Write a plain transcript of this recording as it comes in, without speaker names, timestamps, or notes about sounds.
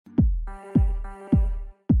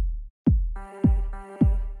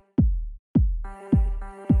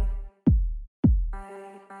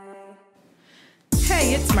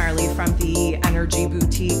it's Marley from the Energy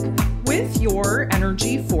Boutique with your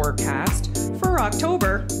energy forecast for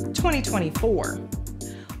October 2024.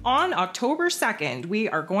 On October 2nd, we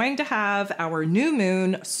are going to have our new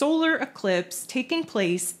moon solar eclipse taking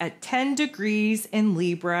place at 10 degrees in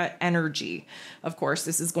Libra energy. Of course,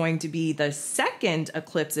 this is going to be the second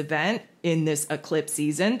eclipse event in this eclipse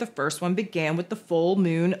season. The first one began with the full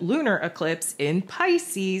moon lunar eclipse in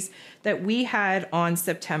Pisces that we had on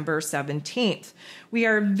September 17th. We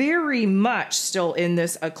are very much still in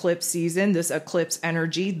this eclipse season, this eclipse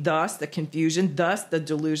energy, thus the confusion, thus the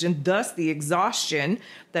delusion, thus the exhaustion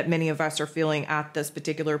that many of us are feeling at this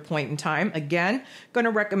particular point in time. Again, going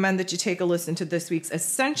to recommend that you take a listen to this week's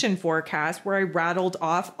Ascension forecast where I rattled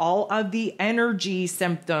off all of the energy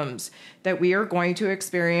symptoms that we are going to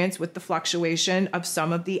experience with the fluctuation of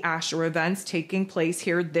some of the astro events taking place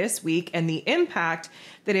here this week and the impact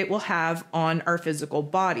that it will have on our physical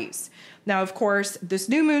bodies. Now, of course, this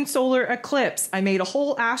new moon solar eclipse, I made a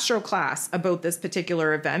whole astro class about this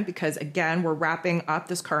particular event because, again, we're wrapping up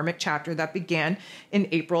this karmic chapter that began in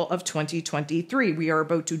April of 2023. We are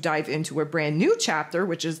about to dive into a brand new chapter,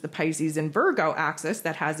 which is the Pisces and Virgo axis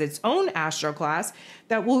that has its own astro class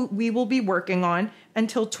that we will be working on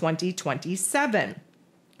until 2027.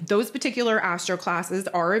 Those particular astro classes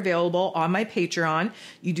are available on my Patreon.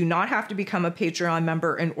 You do not have to become a Patreon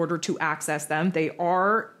member in order to access them. They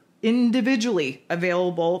are individually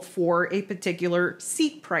available for a particular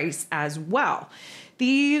seat price as well.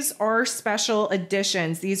 These are special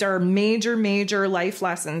editions. These are major life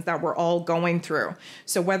lessons that we're all going through.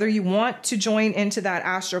 So whether you want to join into that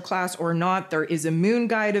astro class or not, there is a moon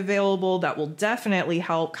guide available that will definitely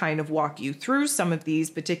help kind of walk you through some of these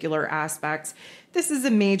particular aspects. This is a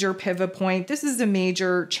major pivot point. This is a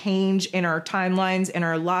major change in our timelines, in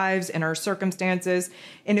our lives, in our circumstances.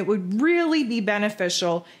 And it would really be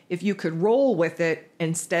beneficial if you could roll with it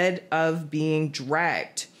instead of being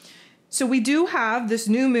dragged. So we do have this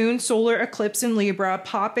new moon solar eclipse in Libra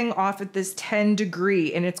popping off at this 10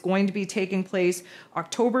 degree, and it's going to be taking place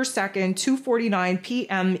October 2nd, 2:49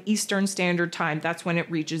 p.m. Eastern Standard Time. That's when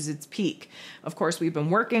it reaches its peak. Of course, we've been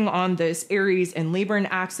working on this Aries and Libran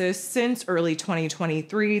axis since early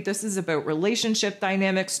 2023. This is about relationship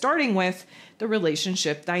dynamics, starting with the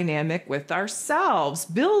relationship dynamic with ourselves,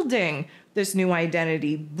 building this new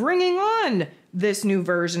identity, bringing on this new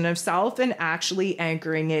version of self and actually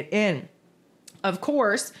anchoring it in. Of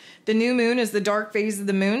course, the new moon is the dark phase of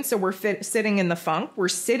the moon, so we're sitting in the funk, we're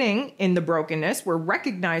sitting in the brokenness, we're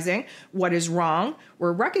recognizing what is wrong,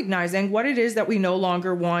 we're recognizing what it is that we no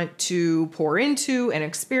longer want to pour into and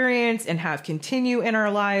experience and have continue in our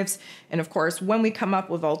lives. And of course, when we come up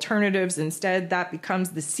with alternatives instead, that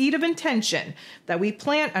becomes the seed of intention that we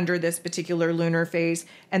plant under this particular lunar phase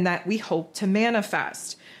and that we hope to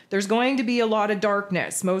manifest. There's going to be a lot of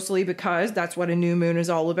darkness, mostly because that's what a new moon is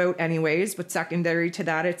all about anyways, but secondary to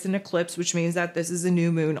that, it's an eclipse, which means that this is a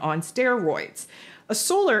new moon on steroids. A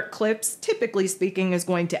solar eclipse, typically speaking, is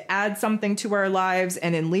going to add something to our lives,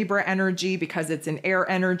 and in Libra energy, because it's an air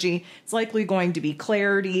energy, it's likely going to be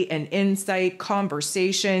clarity and insight,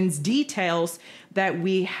 conversations, details that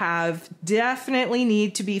we have definitely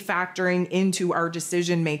need to be factoring into our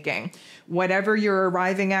decision making. Whatever you're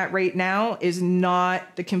arriving at right now is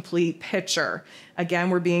not the complete picture. Again,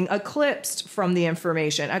 we're being eclipsed from the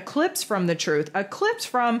information, eclipsed from the truth, eclipsed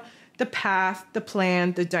from the path, the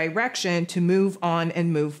plan, the direction to move on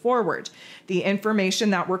and move forward. The information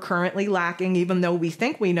that we're currently lacking, even though we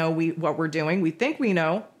think we know what we're doing, we think we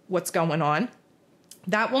know what's going on,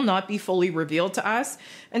 that will not be fully revealed to us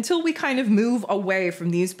until we kind of move away from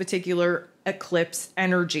these particular eclipse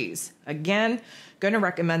energies. Again, going to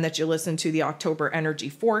recommend that you listen to the October energy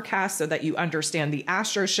forecast so that you understand the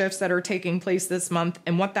astro shifts that are taking place this month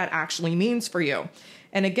and what that actually means for you.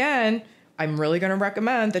 And again, I'm really going to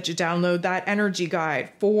recommend that you download that energy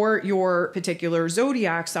guide for your particular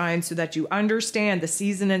zodiac sign so that you understand the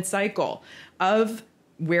season and cycle of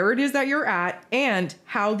where it is that you're at and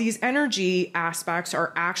how these energy aspects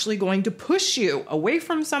are actually going to push you away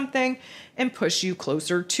from something and push you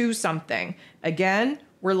closer to something. Again,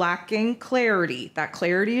 we're lacking clarity. That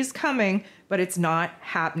clarity is coming, but it's not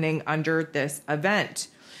happening under this event.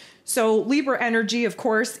 So Libra energy, of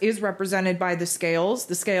course, is represented by the scales.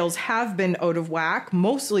 The scales have been out of whack,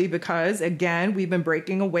 mostly because, again, we've been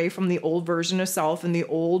breaking away from the old version of self and the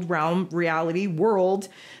old realm reality world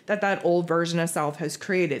that old version of self has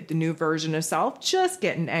created. The new version of self just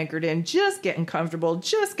getting anchored in, just getting comfortable,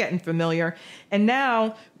 just getting familiar. And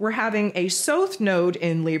now we're having a South node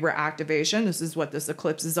in Libra activation. This is what this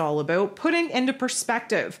eclipse is all about, putting into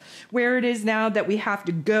perspective where it is now that we have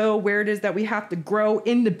to go, where it is that we have to grow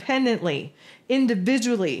independently independently,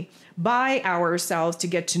 individually, by ourselves to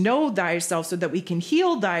get to know thyself so that we can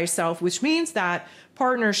heal thyself, which means that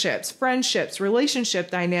partnerships, friendships,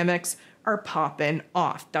 relationship dynamics are popping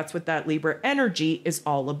off. That's what that Libra energy is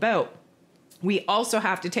all about. We also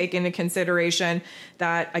have to take into consideration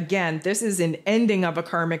that, again, this is an ending of a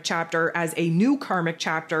karmic chapter as a new karmic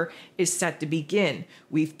chapter is set to begin.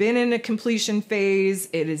 We've been in a completion phase.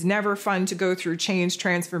 It is never fun to go through change,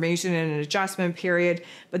 transformation, and an adjustment period,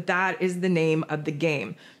 but that is the name of the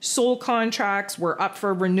game. Soul contracts were up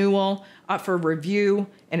for renewal, up for review,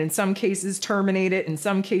 and in some cases terminated, in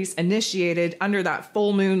some cases initiated under that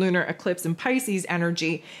full moon lunar eclipse in Pisces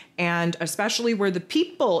energy. And especially where the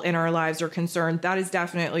people in our lives are concerned, that is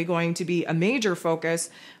definitely going to be a major focus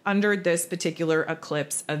under this particular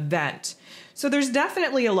eclipse event. So there's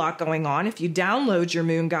definitely a lot going on. If you download your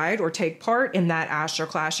moon guide or take part in that astro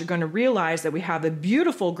class, you're going to realize that we have a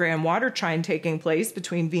beautiful grand water trine taking place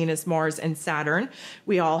between Venus, Mars, and Saturn.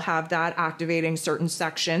 We all have that activating certain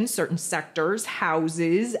sections, certain sectors,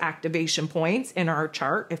 houses, activation points in our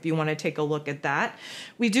chart, if you want to take a look at that.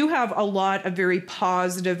 We do have a lot of very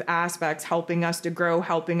positive aspects helping us to grow,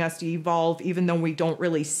 helping us to evolve, even though we don't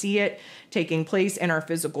really see it taking place in our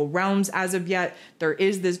physical realms as of yet. There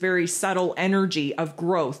is this very subtle energy of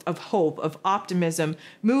growth, of hope, of optimism,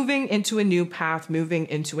 moving into a new path, moving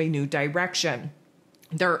into a new direction.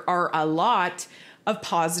 There are a lot of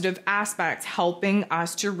positive aspects helping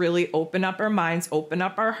us to really open up our minds, open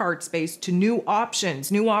up our heart space to new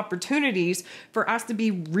options, new opportunities for us to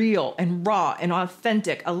be real and raw and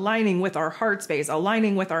authentic, aligning with our heart space,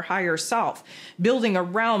 aligning with our higher self, building a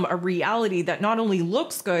realm, a reality that not only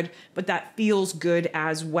looks good, but that feels good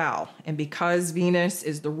as well. And because Venus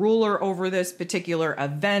is the ruler over this particular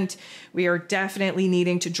event, we are definitely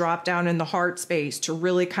needing to drop down in the heart space to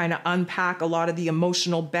really kind of unpack a lot of the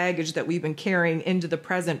emotional baggage that we've been carrying into the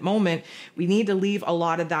present moment. We need to leave a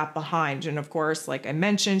lot of that behind. And of course, like I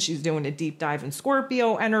mentioned, she's doing a deep dive in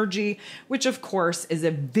Scorpio energy, which of course is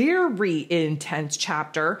a very intense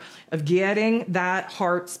chapter of getting that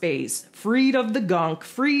heart space freed of the gunk,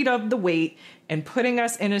 freed of the weight, and putting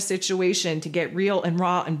us in a situation to get real and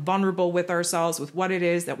raw and vulnerable with ourselves, with what it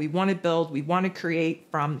is that we want to build, we want to create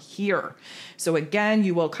from here. So again,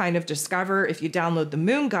 you will kind of discover if you download the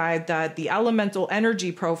moon guide that the elemental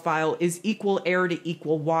energy profile is equal air to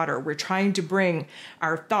equal water. We're trying to bring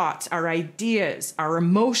our thoughts, our ideas, our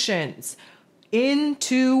emotions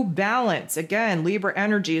into balance. Again, Libra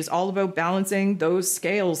energy is all about balancing those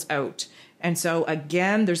scales out. And so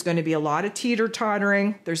again, there's going to be a lot of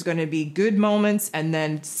teeter-tottering. There's going to be good moments and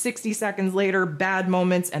then 60 seconds later, bad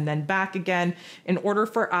moments and then back again in order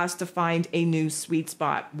for us to find a new sweet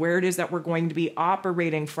spot where it is that we're going to be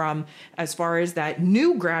operating from as far as that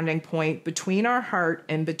new grounding point between our heart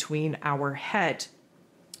and between our head.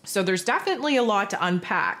 So there's definitely a lot to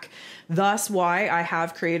unpack. Thus why I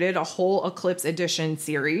have created a whole Eclipse Edition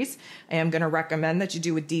series. I am going to recommend that you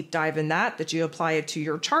do a deep dive in that you apply it to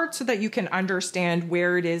your chart so that you can understand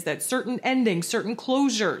where it is that certain endings, certain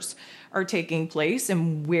closures are taking place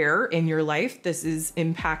and where in your life this is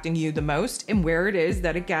impacting you the most and where it is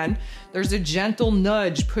that, again, there's a gentle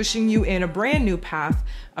nudge pushing you in a brand new path,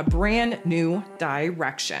 a brand new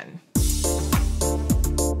direction.